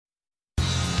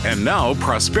And now,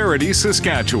 Prosperity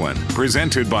Saskatchewan,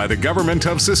 presented by the Government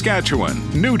of Saskatchewan,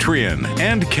 Nutrien,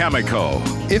 and Cameco.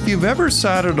 If you've ever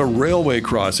sat at a railway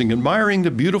crossing admiring the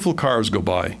beautiful cars go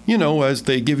by, as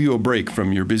they give you a break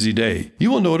from your busy day, you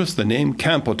will notice the name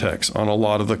Canpotex on a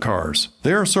lot of the cars.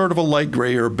 They are sort of a light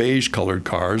gray or beige colored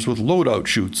cars with loadout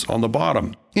chutes on the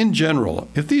bottom. In general,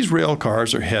 if these rail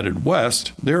cars are headed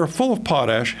west, they are full of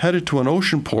potash headed to an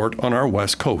ocean port on our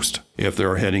west coast. If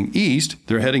they're heading east,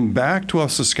 they're heading back to a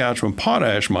Saskatchewan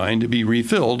potash mine to be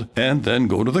refilled and then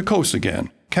go to the coast again.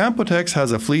 Canpotex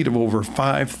has a fleet of over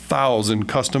 5,000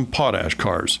 custom potash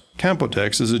cars.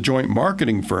 Canpotex is a joint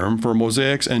marketing firm for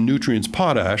Mosaic's and Nutrien's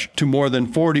potash to more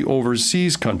than 40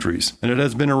 overseas countries, and it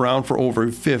has been around for over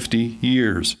 50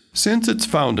 years. Since its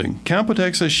founding,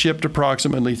 Canpotex has shipped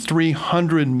approximately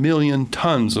 300 million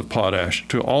tons of potash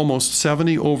to almost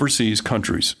 70 overseas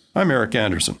countries. I'm Eric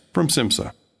Anderson from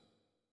SIMSA.